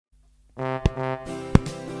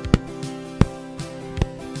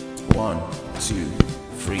2,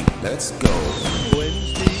 3, let's go.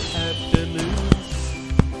 Wednesday afternoons.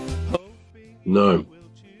 No.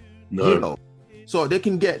 You know, so they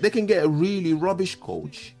can get a really rubbish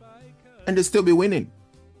coach, and they still be winning.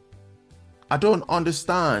 I don't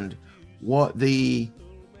understand what the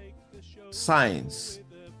science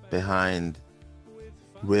behind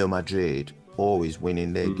Real Madrid always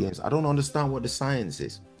winning their games. I don't understand what the science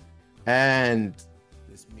is. And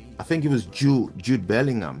I think it was Jude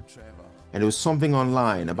Bellingham, and there was something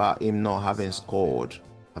online about him not having scored.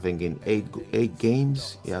 I think in eight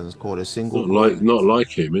games he hasn't scored a single goal. Not like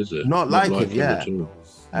him, is it? Not like him, yeah. No.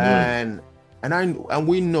 And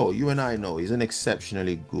we know, you and I know, he's an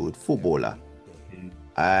exceptionally good footballer.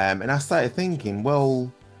 And I started thinking, well,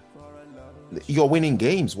 you're winning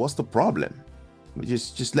games. What's the problem?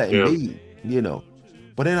 Just let him be, you know.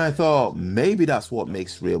 But then I thought maybe that's what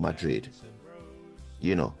makes Real Madrid.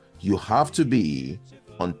 You know, you have to be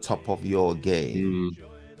on top of your game.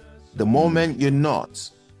 The moment you're not,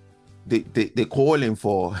 they're calling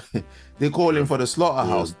for the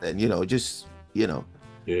slaughterhouse. Then, you know, just, you know,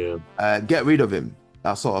 get rid of him,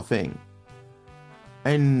 that sort of thing.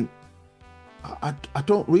 And I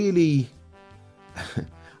don't really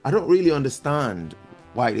understand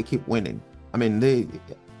why they keep winning. I mean,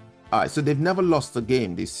 so they've never lost a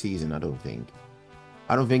game this season. I don't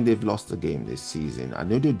think they've lost a game this season. I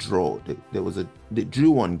know they draw. They drew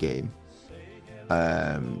one game,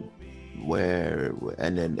 where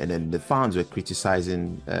and then the fans were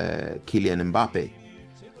criticizing Kylian Mbappe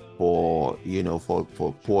for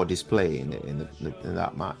poor display in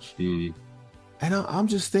that match. And I'm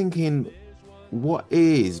just thinking, what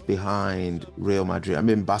is behind Real Madrid? I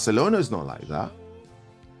mean, Barcelona's not like that.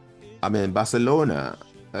 I mean, Barcelona,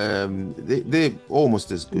 they're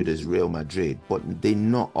almost as good as Real Madrid, but they're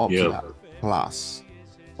not up to that class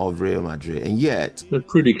of Real Madrid. And yet... They're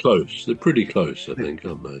pretty close. I think,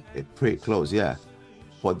 aren't they? They're pretty close, yeah.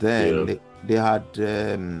 But then they had,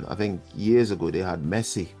 I think years ago, they had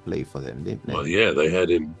Messi play for them, didn't they? Well, yeah, they had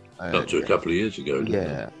him up to a couple of years ago,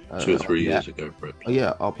 didn't they? 2 or 3 years ago, perhaps.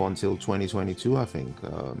 Yeah, up until 2022, I think.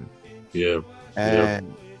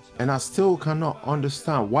 And I still cannot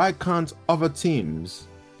understand, why can't other teams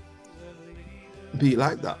be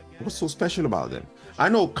like that? What's so special about them? I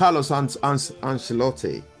know Carlos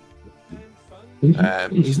Ancelotti,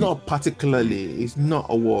 he's not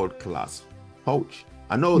a world-class coach.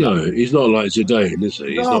 I know that. No, he's not like Zidane, is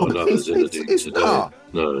he? He's not another Zinedine Zidane.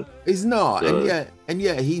 No. He's not. No. And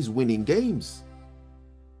yet he's winning games.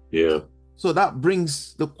 Yeah. So that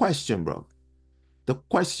brings the question, bro. The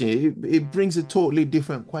question, it brings a totally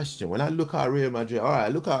different question. When I look at Real Madrid, all right, I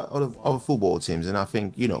look at other football teams, and I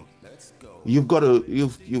think, you know, you've got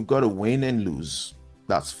to win and lose.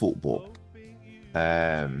 That's football.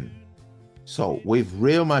 So with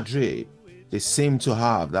Real Madrid, they seem to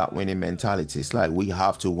have that winning mentality. It's like, we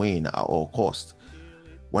have to win at all cost.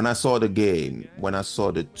 When I saw the game, when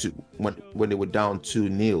they were down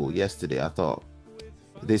 2-0 yesterday, I thought,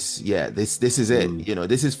 this is it. You know,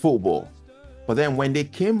 this is football. But then when they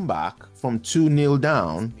came back from 2-0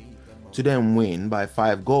 down to then win by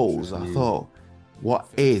 5 goals, I thought, what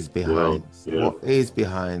is behind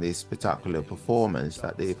this spectacular performance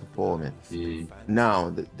that they're performing?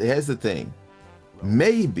 Now, here's the thing.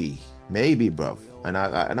 Maybe, bruv, and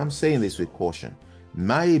I'm saying this with caution,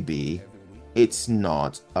 maybe it's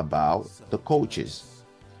not about the coaches.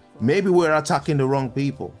 Maybe we're attacking the wrong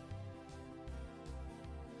people.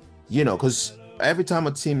 You know, because every time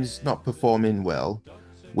a team is not performing well,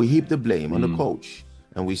 we heap the blame on the coach,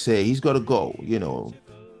 and we say he's got to go. You know,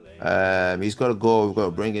 he's got to go. We've got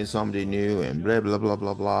to bring in somebody new, and blah blah blah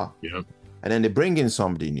blah blah. Yeah. And then they bring in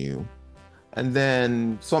somebody new, and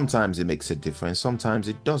then sometimes it makes a difference, sometimes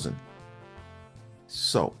it doesn't.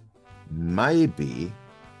 So maybe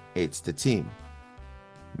it's the team,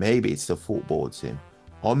 maybe it's the football team,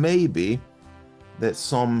 or maybe there's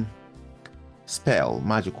some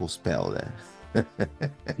magical spell there.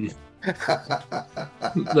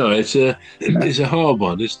 No, it's a hard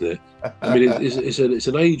one, isn't it? I mean, it's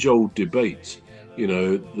an age-old debate. You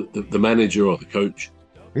know, the manager or the coach,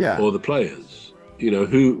 or the players. You know,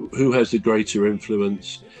 who has the greater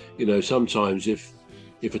influence? You know, sometimes if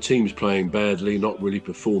a team's playing badly, not really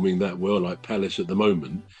performing that well, like Palace at the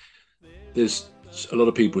moment, there's a lot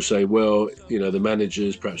of people say, well, you know, the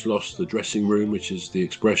manager's perhaps lost the dressing room, which is the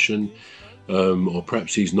expression, or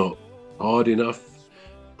perhaps he's not hard enough.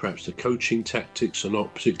 Perhaps the coaching tactics are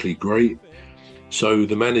not particularly great. So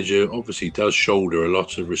the manager obviously does shoulder a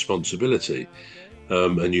lot of responsibility.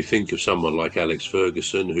 And you think of someone like Alex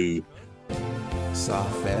Ferguson, who...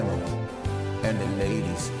 Soft family and the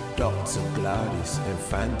ladies, Dr. Gladys and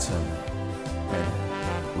Phantom.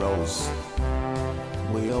 And Rose,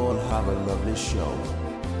 we all have a lovely show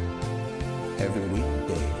every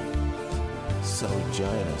weekday. So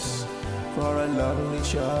join us for a lovely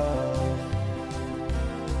show.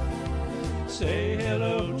 Say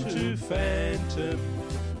hello to Phantom,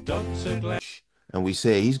 Dr. Glass. And we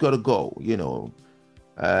say he's got to go, you know.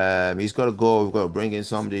 He's got to go. We've got to bring in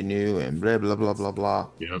somebody new and blah, blah, blah, blah, blah.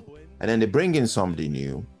 Yeah. And then they bring in somebody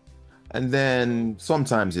new. And then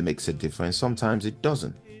sometimes it makes a difference. Sometimes it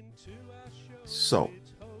doesn't. So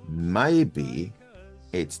maybe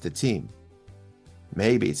it's the team.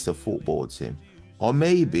 Maybe it's the football team. Or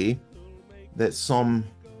maybe there's some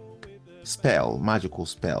spell, magical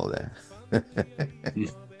spell there.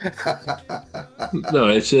 No,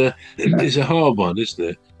 it's a hard one, isn't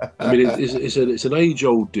it? I mean, it's an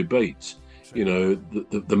age-old debate. You know,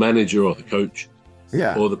 the manager or the coach,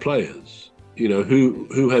 or the players. You know,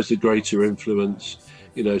 who has the greater influence?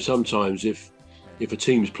 You know, sometimes if a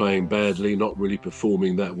team's playing badly, not really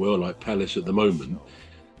performing that well, like Palace at the moment,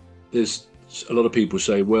 there's a lot of people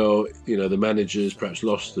say, well, you know, the manager's perhaps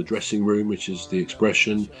lost the dressing room, which is the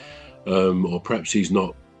expression, or perhaps he's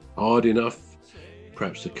not hard enough.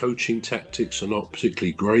 Perhaps the coaching tactics are not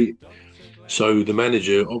particularly great. So the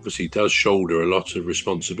manager obviously does shoulder a lot of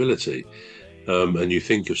responsibility. And you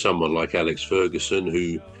think of someone like Alex Ferguson,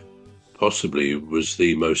 who possibly was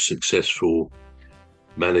the most successful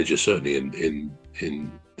manager, certainly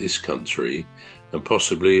in this country, and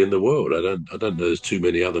possibly in the world. I don't know there's too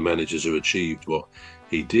many other managers who achieved what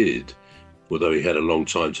he did, although he had a long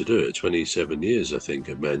time to do it, 27 years, I think,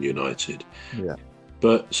 at Man United. Yeah.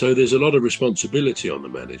 But so there's a lot of responsibility on the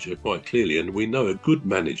manager, quite clearly. And we know a good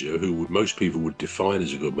manager, who most people would define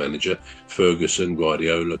as a good manager, Ferguson,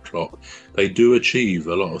 Guardiola, Klopp, they do achieve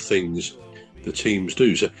a lot of things the teams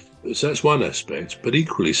do. So that's one aspect. But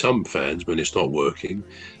equally, some fans, when it's not working,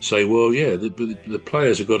 say, well, yeah, the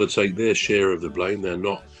players have got to take their share of the blame. They're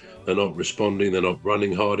not responding. They're not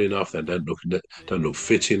running hard enough. They don't look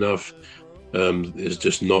fit enough. It's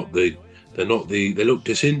just not they look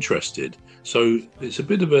disinterested. So it's a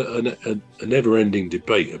bit of a never-ending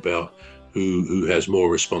debate about who has more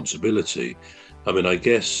responsibility. I mean, I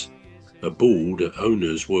guess board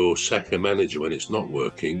owners will sack a manager when it's not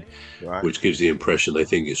working, right, which gives the impression they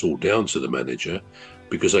think it's all down to the manager,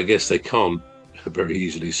 because I guess they can't very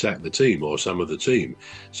easily sack the team or some of the team.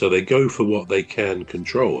 So they go for what they can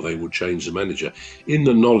control. They will change the manager in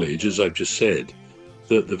the knowledge, as I've just said,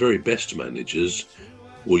 that the very best managers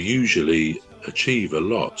will usually achieve a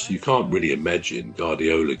lot. So you can't really imagine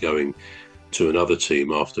Guardiola going to another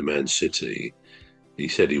team after Man City. He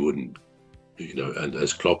said he wouldn't, you know, and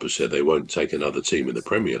as Klopp has said, they won't take another team in the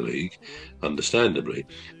Premier League, understandably.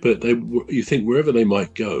 But you think wherever they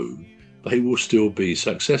might go, they will still be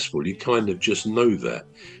successful. You kind of just know that,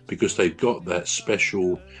 because they've got that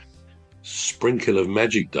special sprinkle of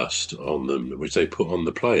magic dust on them, which they put on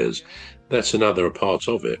the players. That's another part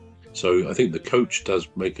of it. So I think the coach does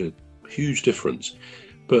make a huge difference.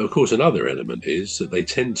 But of course, another element is that they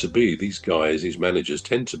tend to be, these guys, these managers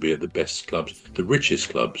tend to be at the best clubs, the richest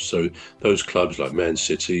clubs. So those clubs like Man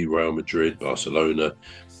City, Real Madrid, Barcelona,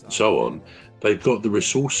 and so on, they've got the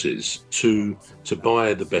resources to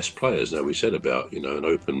buy the best players. Now, we said about, you know, an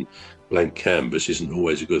open blank canvas isn't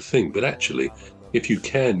always a good thing, but actually, if you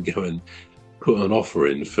can go and put an offer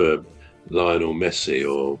in for Lionel Messi,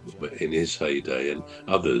 or in his heyday, and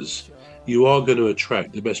others, you are going to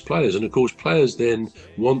attract the best players. And of course, players then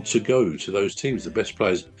want to go to those teams. The best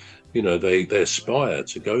players, you know, they aspire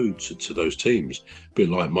to go to those teams. A bit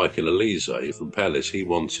like Michael Olise from Palace, he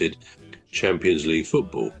wanted Champions League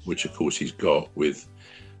football, which of course he's got with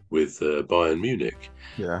Bayern Munich.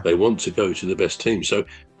 Yeah, they want to go to the best team. So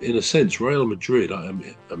in a sense, Real Madrid, I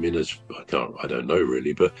mean, I don't know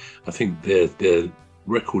really, but I think their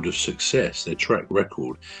record of success, their track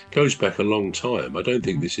record, goes back a long time. I don't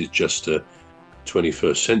think this is just a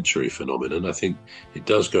 21st century phenomenon. I think it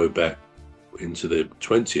does go back into the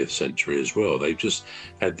 20th century as well. They've just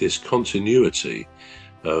had this continuity,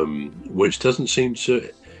 which doesn't seem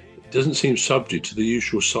subject to the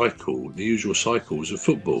usual cycles of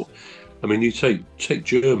football. I mean, you take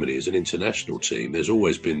Germany as an international team. There's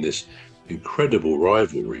always been this incredible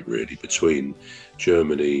rivalry, really, between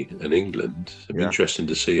Germany and England. It'll be interesting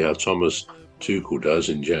to see how Thomas Tuchel does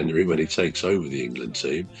in January when he takes over the England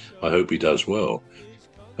team. I hope he does well.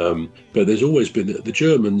 But there's always been, the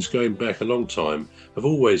Germans, going back a long time, have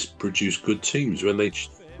always produced good teams. When they,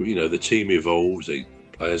 you know, the team evolves,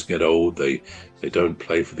 players get old, they don't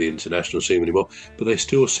play for the international team anymore, but they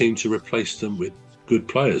still seem to replace them with good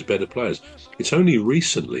players, better players. It's only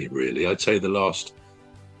recently, really, I'd say the last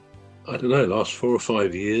I don't know, last 4 or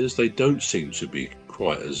 5 years, they don't seem to be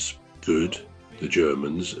quite as good, the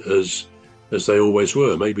Germans, as they always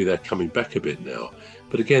were. Maybe they're coming back a bit now.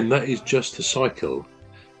 But again, that is just the cycle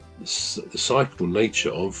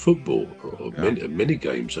nature of football, or many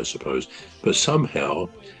games, I suppose. But somehow,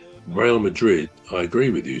 Real Madrid, I agree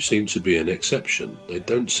with you, seem to be an exception. They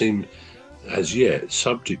don't seem, as yet,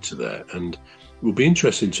 subject to that. And it will be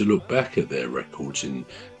interesting to look back at their records in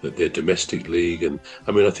their domestic league. And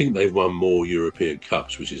I mean, I think they've won more European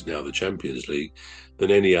Cups, which is now the Champions League,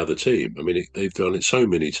 than any other team. I mean, they've done it so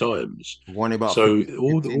many times. Won about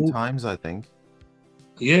 15 times, I think.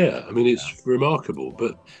 Yeah, I mean, it's remarkable.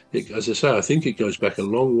 But as I say, I think it goes back a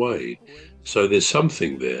long way. So there's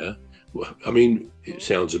something there. I mean, it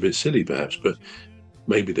sounds a bit silly perhaps, but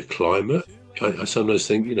maybe the climate. I sometimes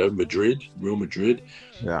think, Madrid, Real Madrid.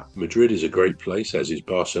 Yeah. Madrid is a great place, as is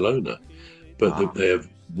Barcelona. But they have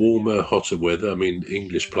warmer, hotter weather. I mean,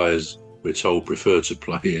 English players, we're told, prefer to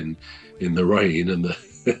play in the rain and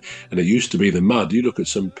and it used to be the mud. You look at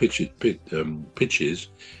some pitches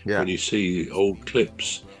when you see old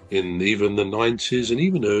clips in even the 90s and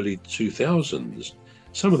even early 2000s.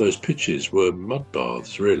 Some of those pitches were mud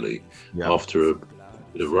baths, really, after a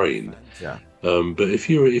bit of rain. Yeah. But if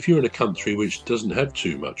you're in a country which doesn't have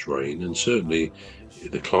too much rain, and certainly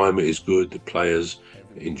the climate is good, the players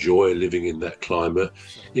enjoy living in that climate.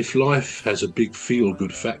 If life has a big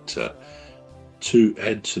feel-good factor to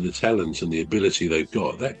add to the talent and the ability they've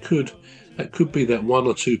got, that could be that 1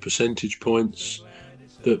 or 2 percentage points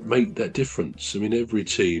that make that difference. I mean, every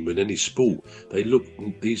team in any sport, they look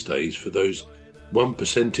these days for those 1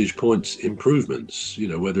 percentage points improvements.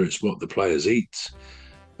 Whether it's what the players eat,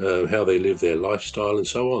 how they live their lifestyle, and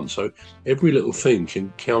so on. So every little thing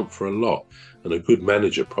can count for a lot, and a good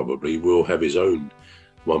manager probably will have his own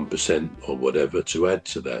 1% or whatever to add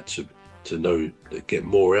to that, to get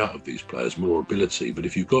more out of these players, more ability. But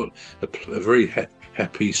if you've got a very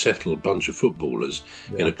happy, settled bunch of footballers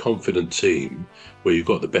in a confident team where you've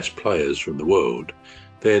got the best players from the world,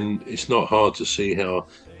 then it's not hard to see how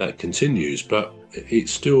that continues. But it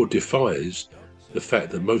still defies the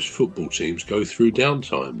fact that most football teams go through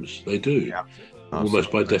downtimes. They do,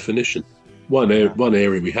 almost by definition. One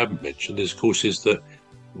area we haven't mentioned is, of course, is that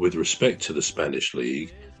with respect to the Spanish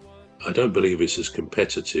league, I don't believe it's as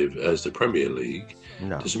competitive as the Premier League.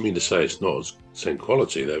 No. Doesn't mean to say it's not as same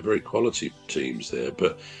quality. They're very quality teams there,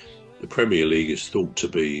 but the Premier League is thought to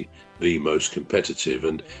be the most competitive,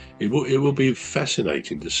 and it will be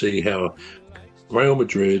fascinating to see how Real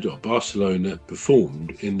Madrid or Barcelona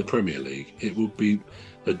performed in the Premier League. It will be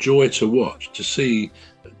a joy to watch,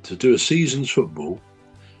 to do a season's football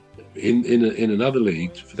in another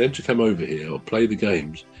league, for them to come over here or play the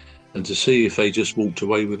games, and to see if they just walked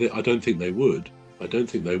away with it. I don't think they would.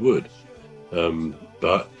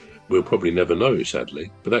 But we'll probably never know, sadly.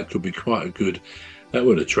 But that could be quite a good. That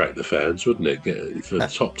would attract the fans, wouldn't it? For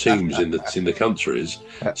top teams in the countries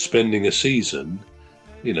spending a season,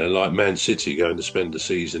 like Man City going to spend a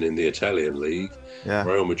season in the Italian league,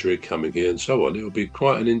 Real Madrid coming here, and so on. It would be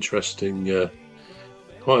quite an interesting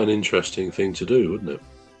thing to do, wouldn't it?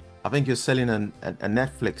 I think you're selling a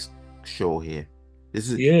Netflix show here.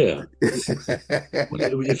 Yeah.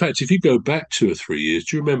 In fact, if you go back 2 or 3 years,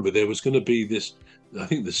 do you remember there was going to be this? I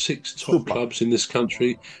think the 6 top clubs in this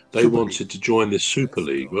country, they wanted to join this Super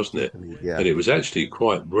League, wasn't it? Yeah. And it was actually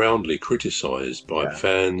quite roundly criticised by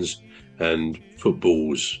fans and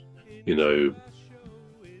football's,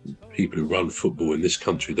 people who run football in this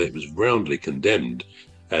country. That it was roundly condemned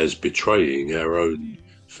as betraying our own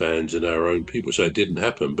fans and our own people. So it didn't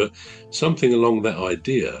happen. But something along that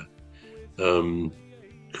idea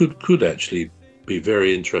could actually be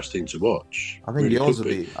very interesting to watch. I think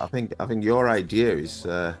I think your idea is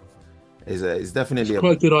definitely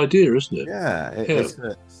quite a good idea, isn't it? Yeah,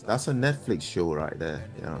 that's a Netflix show right there.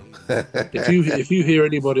 If you hear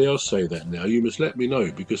anybody else say that now, you must let me know,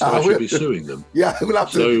 because I should be suing them. Yeah, we'll have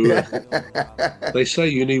to. So they say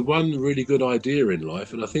you need one really good idea in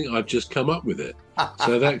life, and I think I've just come up with it.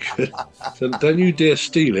 So so don't you dare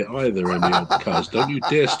steal it either, Emmy or Cuz. Don't you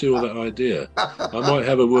dare steal that idea. I might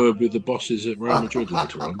have a word with the bosses at Real Madrid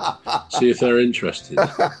later on, see if they're interested.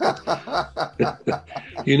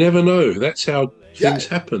 You never know. That's how things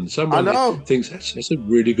happen. Someone thinks that's a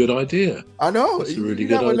really good idea. I know. That's a really you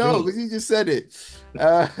good never idea. know, because you just said it.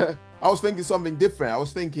 I was thinking something different. I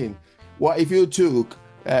was thinking, what if you took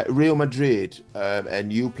Real Madrid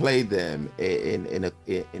and you played them in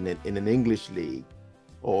an English league,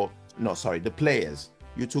 or no, sorry, the players.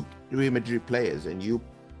 You took Real Madrid players and you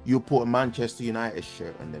put a Manchester United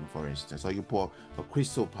shirt on them, for instance, or you put a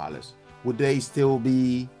Crystal Palace. Would they still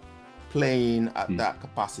be playing at that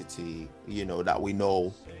capacity, that we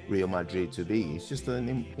know Real Madrid to be. It's just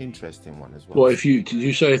an interesting one as well. Well, if you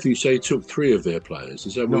took 3 of their players,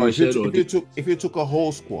 is that what you said? If you took a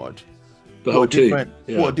whole squad, the whole team, put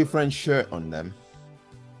a different shirt on them,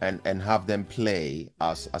 and have them play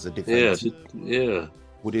as a different team.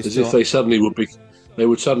 If they suddenly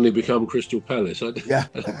would suddenly become Crystal Palace. At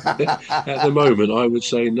the moment, I would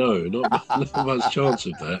say no, not much chance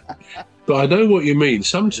of that. But I know what you mean.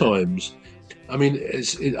 Sometimes, I mean,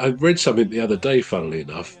 I read something the other day, funnily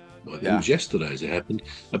enough, I think it was yesterday as it happened,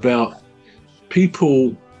 about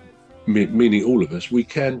people, meaning all of us, we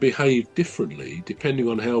can behave differently depending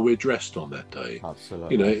on how we're dressed on that day.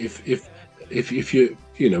 Absolutely. If you,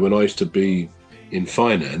 when I used to be in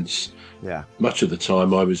finance, much of the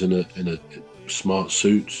time I was in a smart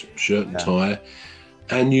suit, shirt and tie,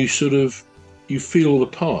 and you feel the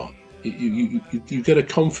part. You get a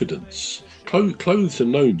confidence. Clothes are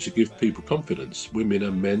known to give people confidence, women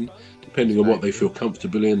and men, depending on what they feel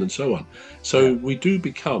comfortable in and so on. So we do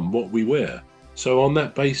become what we wear. So on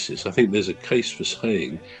that basis, I think there's a case for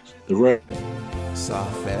saying the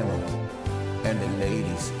Safero and the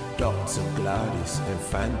ladies, Dr. Gladys and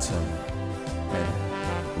Phantom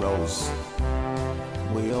and Rose.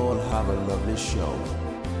 We all have a lovely show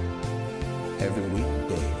every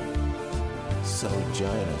weekday, so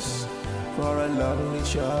join us for a lovely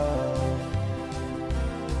show.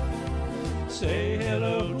 Say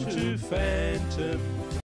hello to Phantom.